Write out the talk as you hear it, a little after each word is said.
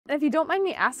And if you don't mind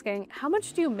me asking, how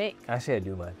much do you make? Actually, I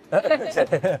do mind.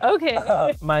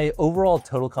 Okay. My overall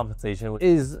total compensation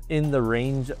is in the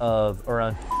range of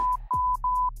around.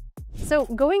 So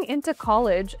going into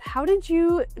college, how did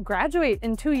you graduate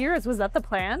in 2 years? Was that the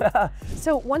plan?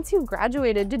 So once you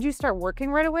graduated, did you start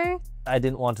working right away? I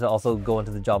didn't want to also go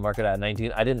into the job market at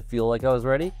 19. I didn't feel like I was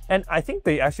ready. And I think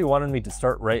they actually wanted me to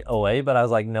start right away, but I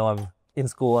was like, no, I'm in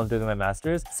school, I'm doing my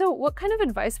master's. So what kind of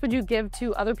advice would you give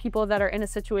to other people that are in a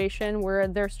situation where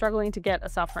they're struggling to get a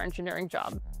software engineering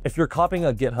job? If you're copying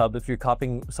a GitHub, if you're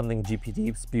copying something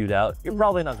GPT spewed out, you're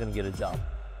probably not gonna get a job.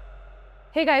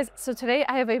 Hey guys, so today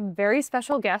I have a very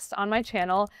special guest on my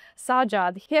channel,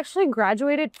 Sajjaad. He actually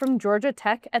graduated from Georgia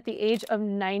Tech at the age of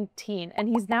 19, and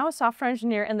he's now a software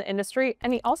engineer in the industry,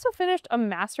 and he also finished a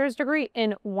master's degree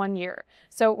in 1 year.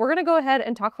 So we're gonna go ahead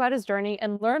and talk about his journey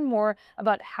and learn more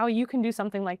about how you can do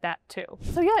something like that too.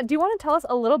 So yeah, do you wanna tell us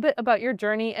a little bit about your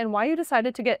journey and why you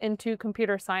decided to get into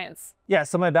computer science? Yeah,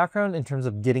 so my background in terms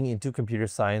of getting into computer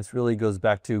science really goes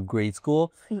back to grade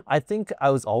school. I think I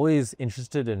was always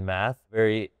interested in math,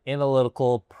 very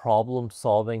analytical,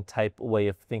 problem-solving type way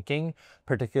of thinking,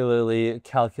 particularly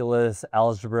calculus,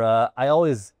 algebra. I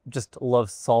always just love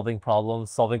solving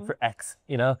problems, solving for X,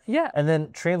 you know? Yeah. And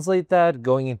then translate that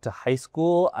going into high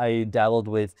school, I dabbled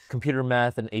with computer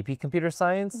math and AP computer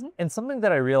science. And something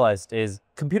that I realized is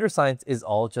computer science is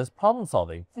all just problem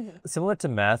solving. Similar to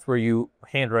math where you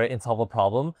handwrite and solve a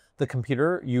problem, the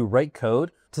computer, you write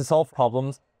code to solve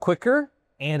problems quicker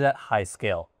and at high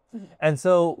scale. And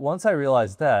so once I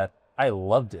realized that, I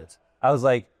loved it. I was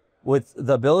like, with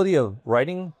the ability of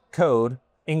writing code,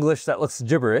 English that looks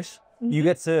gibberish, you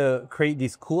get to create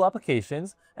these cool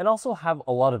applications and also have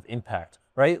a lot of impact,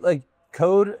 right? Like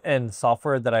code and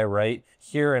software that I write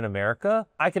here in America,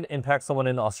 I can impact someone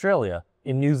in Australia,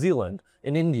 in New Zealand,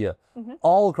 in India,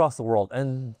 all across the world.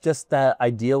 And just that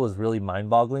idea was really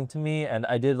mind-boggling to me. And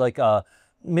I did like a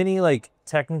mini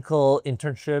technical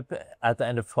internship at the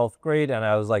end of 12th grade. And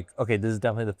I was like, okay, this is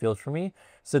definitely the field for me.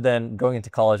 So then going into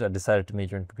college, I decided to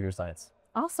major in computer science.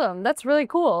 Awesome. That's really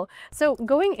cool. So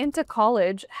going into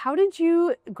college, how did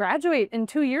you graduate in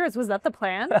 2 years? Was that the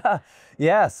plan?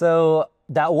 Yeah, so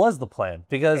that was the plan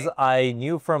because I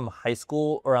knew from high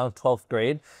school around 12th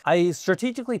grade, I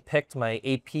strategically picked my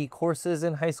AP courses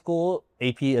in high school,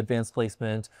 AP Advanced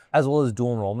Placement, as well as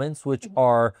dual enrollments, which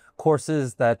are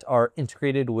courses that are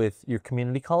integrated with your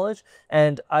community college.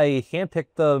 And I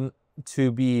handpicked them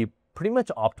to be pretty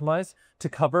much optimized to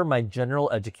cover my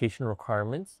general education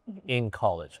requirements in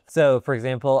college. So for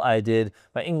example, I did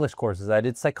my English courses, I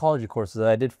did psychology courses,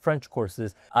 I did French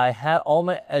courses. I had all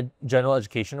my general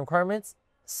education requirements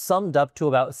summed up to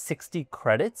about 60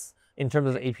 credits in terms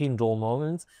of AP and dual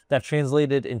enrollments. That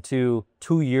translated into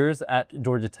 2 years at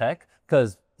Georgia Tech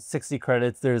because 60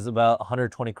 credits, there's about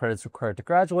 120 credits required to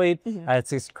graduate. I had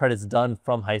 60 credits done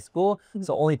from high school.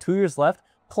 So only 2 years left,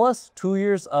 plus 2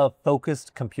 years of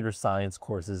focused computer science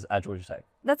courses at Georgia Tech.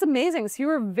 That's amazing. So you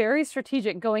were very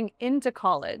strategic going into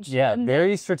college. Yeah,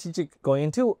 very strategic going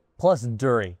into, plus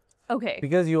during. Okay.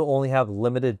 Because you only have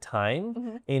limited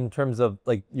time in terms of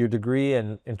like your degree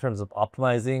and in terms of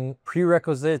optimizing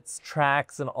prerequisites,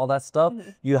 tracks, and all that stuff,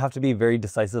 you have to be very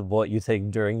decisive what you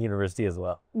take during university as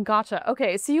well. Gotcha.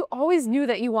 Okay. So you always knew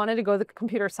that you wanted to go the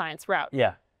computer science route.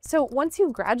 Yeah. So once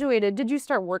you graduated, did you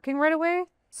start working right away?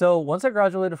 So once I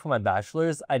graduated from my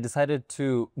bachelor's, I decided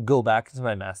to go back into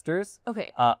my master's.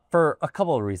 Okay. For a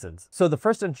couple of reasons. So the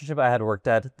first internship I had worked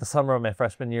at the summer of my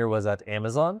freshman year was at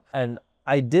Amazon, and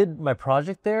I did my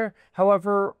project there.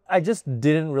 However, I just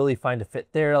didn't really find a fit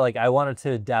there. Like I wanted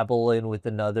to dabble in with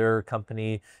another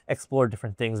company, explore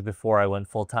different things before I went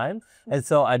full time. And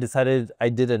so I decided I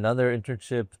did another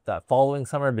internship that following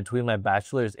summer between my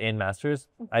bachelor's and master's.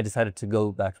 I decided to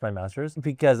go back to my master's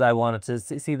because I wanted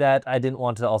to see that. I didn't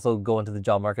want to also go into the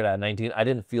job market at 19. I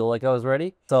didn't feel like I was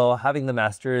ready. So having the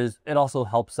master's, it also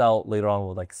helps out later on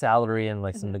with like salary and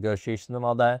like some negotiation and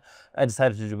all that. I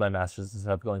decided to do my master's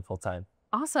instead of going full time.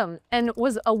 Awesome. And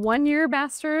was a 1-year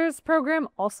master's program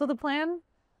also the plan?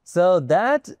 So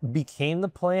that became the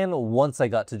plan once I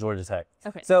got to Georgia Tech.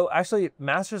 Okay. So actually,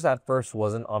 master's at first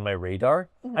wasn't on my radar.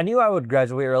 I knew I would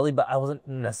graduate early, but I wasn't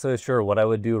necessarily sure what I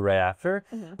would do right after.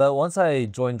 But once I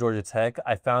joined Georgia Tech,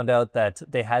 I found out that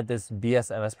they had this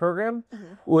BSMS program,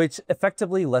 which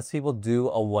effectively lets people do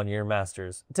a 1-year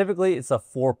master's. Typically, it's a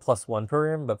 4+1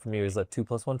 program, but for me, it was a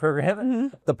 2+1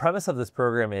 program. The premise of this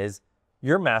program is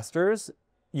your master's,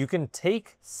 you can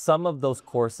take some of those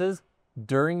courses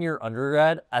during your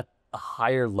undergrad at a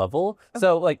higher level.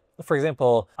 So like, for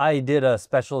example, I did a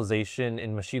specialization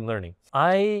in machine learning.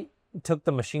 I took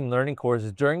the machine learning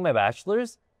courses during my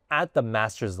bachelor's at the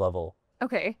master's level.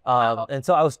 Okay. And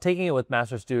so I was taking it with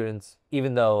master's students,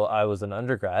 even though I was an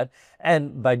undergrad.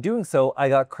 And by doing so, I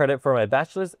got credit for my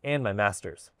bachelor's and my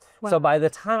master's. Wow. So by the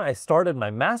time I started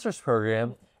my master's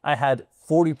program, I had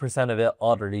 40% of it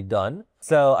already done.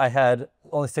 So I had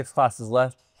only 6 classes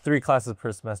left, 3 classes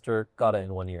per semester, got it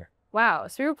in 1 year. Wow.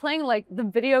 So you were playing like the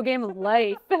video game of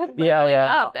life.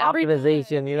 Yeah. Up every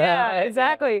Optimization, you know? Yeah,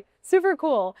 exactly. Super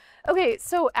cool. Okay,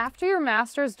 so after your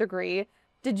master's degree,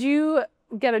 did you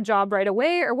get a job right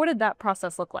away, or what did that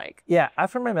process look like? Yeah,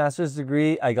 after my master's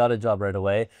degree, I got a job right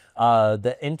away.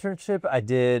 The internship I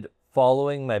did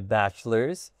following my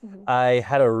bachelor's, I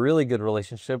had a really good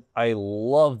relationship. I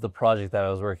loved the project that I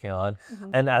was working on.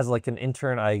 And as like an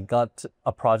intern, I got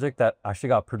a project that actually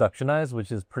got productionized,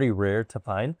 which is pretty rare to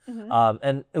find.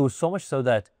 And it was so much so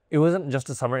that it wasn't just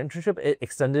a summer internship, it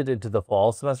extended into the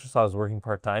fall semester. So I was working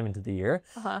part-time into the year.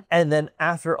 And then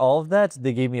after all of that,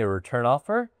 they gave me a return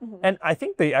offer. And I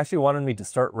think they actually wanted me to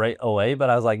start right away, but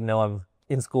I was like, no, I'm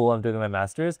in school, I'm doing my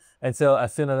master's. And so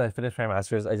as soon as I finished my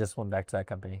master's, I just went back to that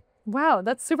company. Wow,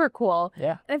 that's super cool.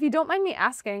 Yeah. And if you don't mind me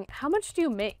asking, how much do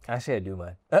you make? Actually, I do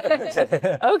mind.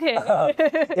 Okay.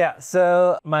 Yeah,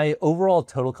 so my overall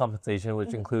total compensation,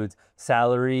 which includes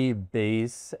salary,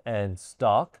 base, and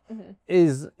stock,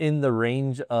 is in the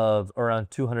range of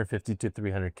around 250 to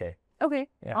 300K. Okay,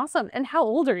 Yeah. awesome. And how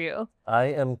old are you? I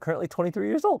am currently 23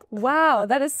 years old. Wow,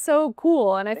 that is so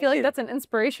cool. And I feel like you. that's an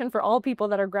inspiration for all people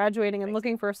that are graduating and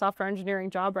looking for a software engineering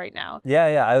job right now. Yeah,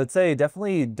 I would say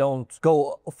definitely don't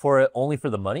go for it only for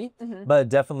the money, but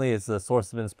definitely it's a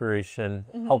source of inspiration,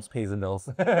 helps pay the bills.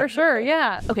 For sure,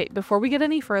 yeah. Okay, before we get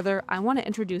any further, I want to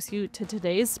introduce you to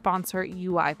today's sponsor,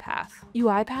 UiPath.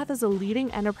 UiPath is a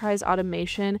leading enterprise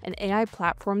automation and AI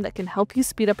platform that can help you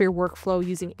speed up your workflow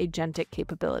using agentic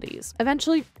capabilities.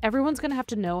 Eventually, everyone's going to have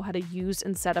to know how to use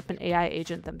and set up an AI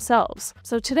agent themselves.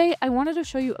 So today, I wanted to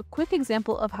show you a quick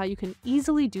example of how you can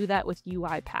easily do that with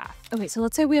UiPath. Okay, so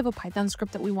let's say we have a Python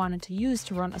script that we wanted to use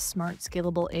to run a smart,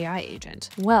 scalable AI agent.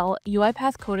 Well,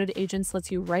 UiPath coded agents lets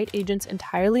you write agents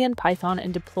entirely in Python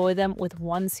and deploy them with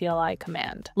one CLI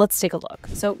command. Let's take a look.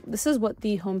 So this is what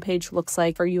the homepage looks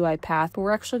like for UiPath, but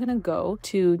we're actually going to go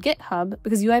to GitHub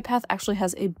because UiPath actually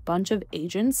has a bunch of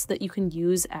agents that you can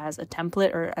use as a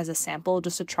template or as a sample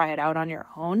just to try it out on your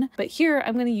own. But here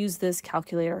I'm going to use this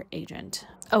calculator agent.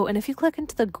 Oh, and if you click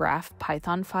into the graph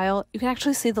Python file, you can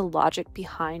actually see the logic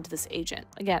behind this agent.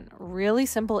 Again, really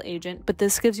simple agent, but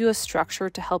this gives you a structure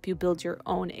to help you build your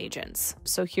own agents.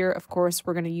 So here, of course,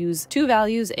 we're going to use 2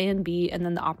 values, A and B, and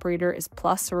then the operator is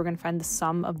plus. So we're going to find the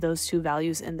sum of those 2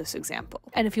 values in this example.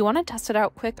 And if you want to test it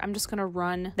out quick, I'm just going to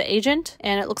run the agent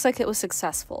and it looks like it was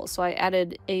successful. So I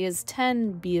added A is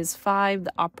 10, B is 5,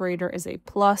 the operator is a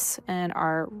plus, and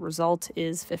our result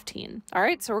is 15. All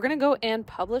right, so we're going to go and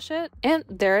publish it. And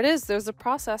there it is. There's a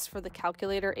process for the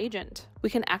calculator agent. We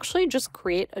can actually just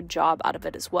create a job out of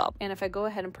it as well. And if I go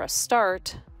ahead and press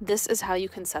start, this is how you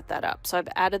can set that up. So I've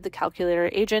added the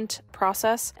calculator agent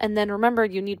process. And then remember,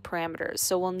 you need parameters.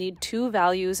 So we'll need 2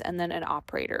 values and then an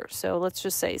operator. So let's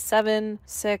just say 7,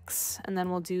 6, and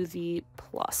then we'll do the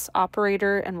plus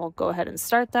operator and we'll go ahead and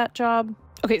start that job.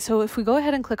 Okay, so if we go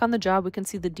ahead and click on the job, we can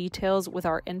see the details with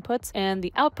our inputs, and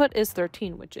the output is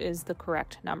 13, which is the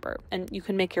correct number. And you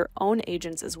can make your own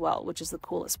agents as well, which is the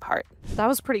coolest part. That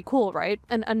was pretty cool, right?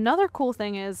 And another cool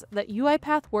thing is that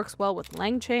UiPath works well with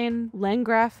LangChain,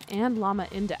 LangGraph, and Llama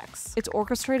Index. It's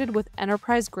orchestrated with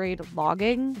enterprise-grade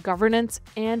logging, governance,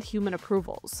 and human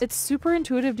approvals. It's super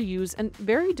intuitive to use and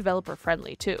very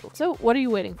developer-friendly too. So what are you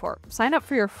waiting for? Sign up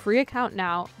for your free account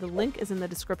now. The link is in the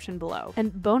description below.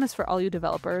 And bonus for all you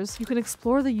developers, you can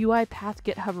explore the UiPath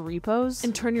GitHub repos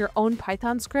and turn your own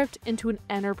Python script into an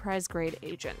enterprise-grade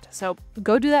agent. So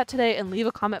go do that today and leave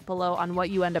a comment below on what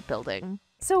you end up building.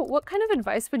 So what kind of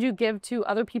advice would you give to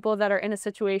other people that are in a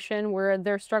situation where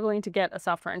they're struggling to get a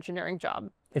software engineering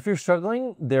job? If you're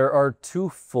struggling, there are 2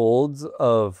 folds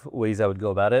of ways I would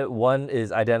go about it. One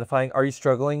is identifying, are you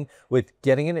struggling with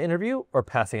getting an interview or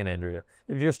passing an interview?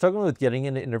 If you're struggling with getting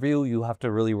an interview, you have to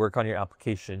really work on your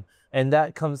application. And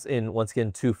that comes in, once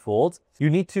again, 2 folds. You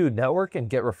need to network and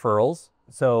get referrals.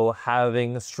 So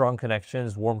having strong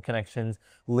connections, warm connections,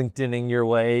 LinkedIning your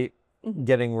way,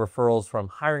 getting referrals from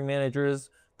hiring managers,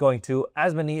 going to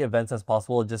as many events as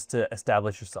possible just to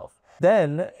establish yourself.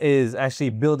 Then is actually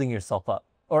building yourself up.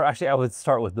 or actually I would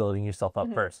start with building yourself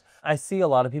up first. I see a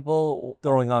lot of people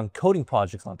throwing on coding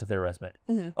projects onto their resume.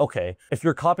 Okay, if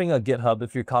you're copying a GitHub,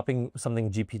 if you're copying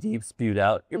something GPT spewed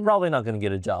out, you're probably not going to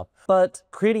get a job. But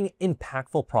creating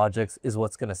impactful projects is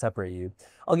what's going to separate you.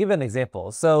 I'll give you an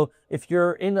example. So if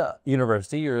you're in a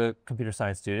university, you're a computer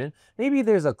science student, maybe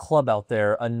there's a club out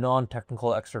there, a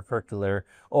non-technical extracurricular,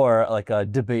 or like a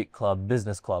debate club,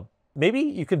 business club. Maybe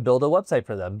you can build a website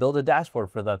for them, build a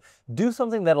dashboard for them, do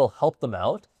something that'll help them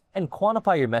out and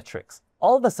quantify your metrics.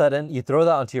 All of a sudden, you throw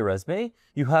that onto your resume,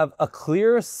 you have a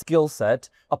clear skill set,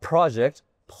 a project,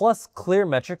 plus clear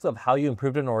metrics of how you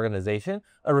improved an organization.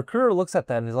 A recruiter looks at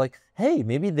that and is like, hey,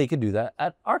 maybe they could do that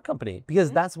at our company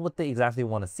because that's what they exactly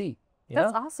want to see.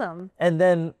 That's awesome. And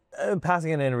then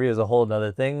passing an interview is a whole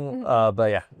nother thing. But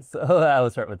yeah, so I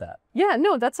would start with that. Yeah,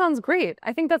 no, that sounds great.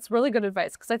 I think that's really good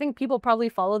advice because I think people probably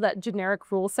follow that generic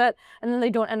rule set and then they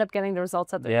don't end up getting the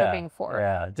results that they're looking for.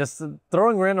 Yeah, just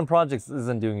throwing random projects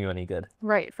isn't doing you any good.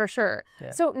 Right, for sure.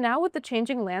 So now with the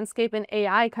changing landscape and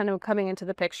AI kind of coming into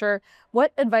the picture,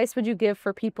 what advice would you give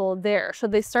for people there?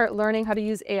 Should they start learning how to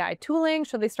use AI tooling?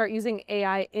 Should they start using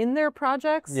AI in their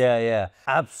projects? Yeah,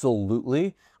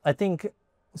 absolutely. I think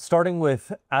starting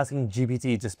with asking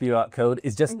GPT to spew out code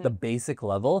is just the basic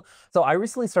level. So I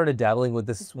recently started dabbling with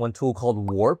this one tool called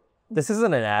Warp. This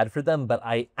isn't an ad for them, but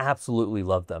I absolutely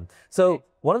love them. So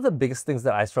one of the biggest things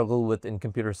that I struggled with in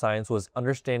computer science was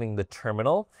understanding the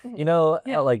terminal. You know,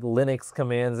 like Linux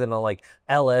commands and like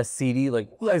ls, cd, like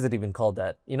why is it even called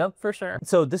that? You know? For sure.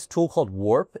 So this tool called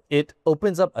Warp, it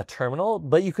opens up a terminal,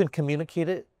 but you can communicate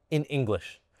it in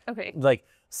English. Okay. Like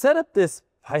set up this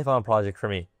Python project for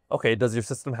me. Okay, does your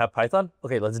system have Python?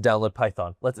 Okay, let's download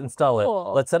Python. Let's install it.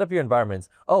 Let's set up your environments.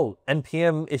 Oh,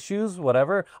 NPM issues,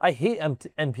 whatever. I hate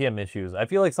NPM issues. I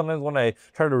feel like sometimes when I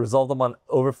try to resolve them on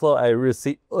Overflow, I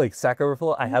receive like Stack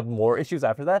Overflow, I have more issues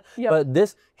after that. But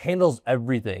this handles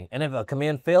everything. And if a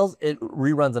command fails, it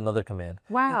reruns another command.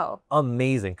 Wow.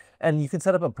 Amazing. And you can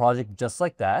set up a project just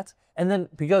like that. And then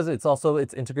because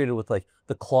it's integrated with like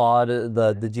the Claude,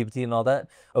 the GPT and all that,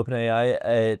 OpenAI,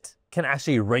 it can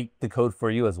actually write the code for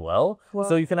you as well.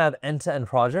 So you can have end-to-end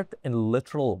project in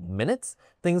literal minutes.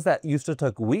 Things that used to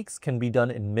take weeks can be done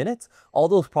in minutes. All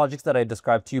those projects that I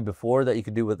described to you before that you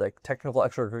could do with like technical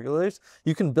extracurriculars,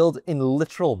 you can build in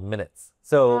literal minutes.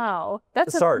 So wow,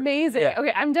 that's amazing.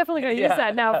 Okay, I'm definitely gonna use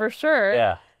that now for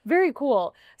sure. Very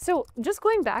cool. So just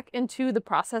going back into the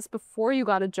process before you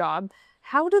got a job,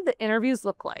 how did the interviews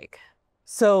look like?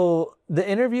 So the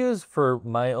interviews for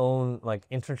my own like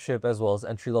internship as well as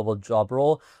entry-level job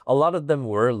role, a lot of them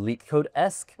were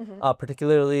LeetCode-esque.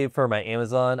 Particularly for my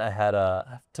Amazon, I had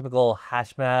a typical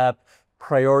hash map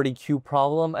priority queue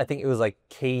problem. I think it was like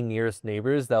K nearest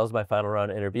neighbors. That was my final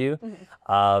round interview.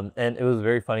 And it was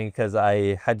very funny because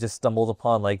I had just stumbled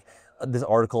upon like this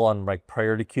article on like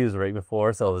priority queues right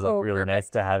before. So it was really nice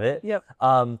to have it.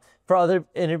 For other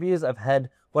interviews, I've had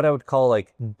what I would call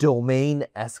like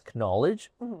domain-esque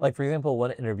knowledge. Like for example,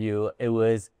 one interview, it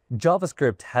was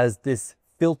JavaScript has this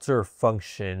filter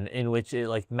function in which it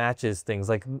like matches things.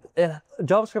 Like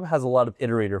JavaScript has a lot of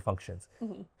iterator functions.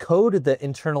 Code the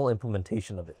internal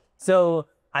implementation of it. So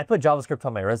I put JavaScript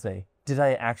on my resume. Did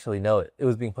I actually know it? It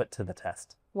was being put to the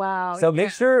test. Wow. So make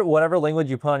sure whatever language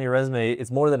you put on your resume,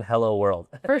 it's more than hello world.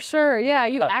 For sure. Yeah,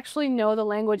 you actually know the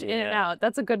language in and out.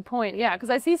 That's a good point. Yeah, because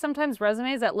I see sometimes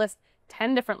resumes that list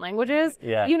 10 different languages,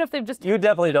 even if they've just... You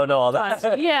definitely don't know all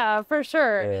that. Yeah, for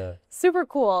sure. Super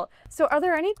cool. So are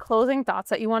there any closing thoughts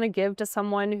that you want to give to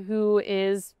someone who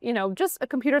is, you know, just a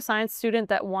computer science student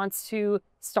that wants to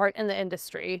start in the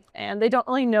industry and they don't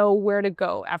really know where to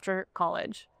go after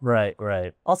college? Right.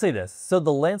 I'll say this. So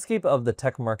the landscape of the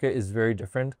tech market is very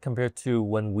different compared to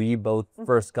when we both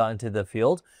first got into the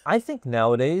field. I think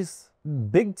nowadays,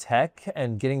 big tech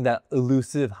and getting that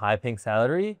elusive high-paying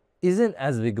salary isn't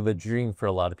as big of a dream for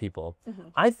a lot of people.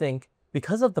 I think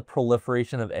because of the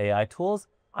proliferation of AI tools,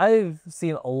 I've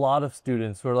seen a lot of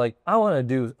students who are like, I want to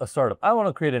do a startup. I want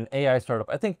to create an AI startup.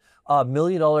 I think a $1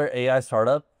 million AI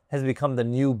startup has become the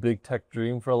new big tech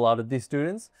dream for a lot of these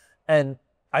students. And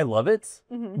I love it,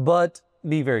 but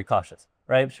be very cautious,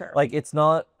 right? Sure. Like it's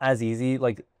not as easy.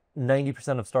 Like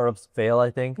 90% of startups fail,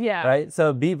 I think. Right?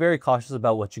 So be very cautious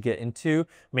about what you get into.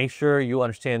 Make sure you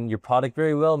understand your product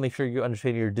very well. Make sure you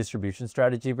understand your distribution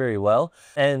strategy very well.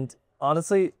 And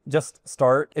honestly, just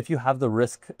start. If you have the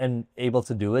risk and able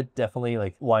to do it, definitely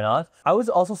like, why not? I would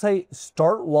also say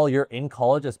start while you're in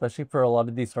college, especially for a lot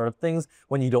of these startup things,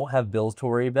 when you don't have bills to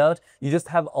worry about. You just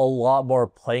have a lot more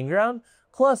playing ground.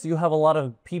 Plus, you have a lot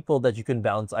of people that you can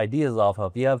bounce ideas off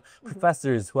of. You have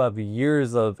professors who have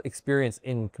years of experience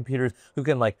in computers who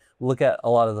can like look at a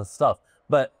lot of the stuff.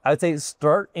 But I would say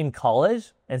start in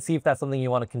college and see if that's something you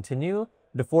want to continue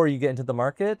before you get into the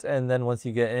market. And then once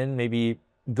you get in, maybe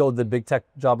go the big tech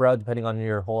job route, depending on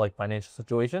your whole like financial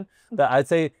situation. But I'd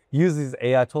say use these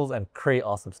AI tools and create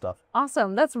awesome stuff.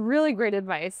 Awesome. That's really great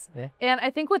advice. Yeah. And I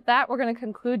think with that, we're going to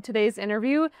conclude today's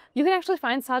interview. You can actually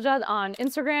find Sajjaad on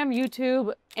Instagram,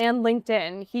 YouTube, and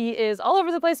LinkedIn. He is all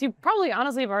over the place. You probably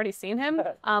honestly have already seen him,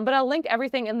 but I'll link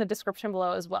everything in the description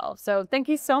below as well. So thank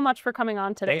you so much for coming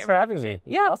on today. Thanks for having me.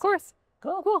 Yeah, Awesome. of course.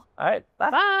 Cool. Cool. All right.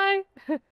 Bye. Bye.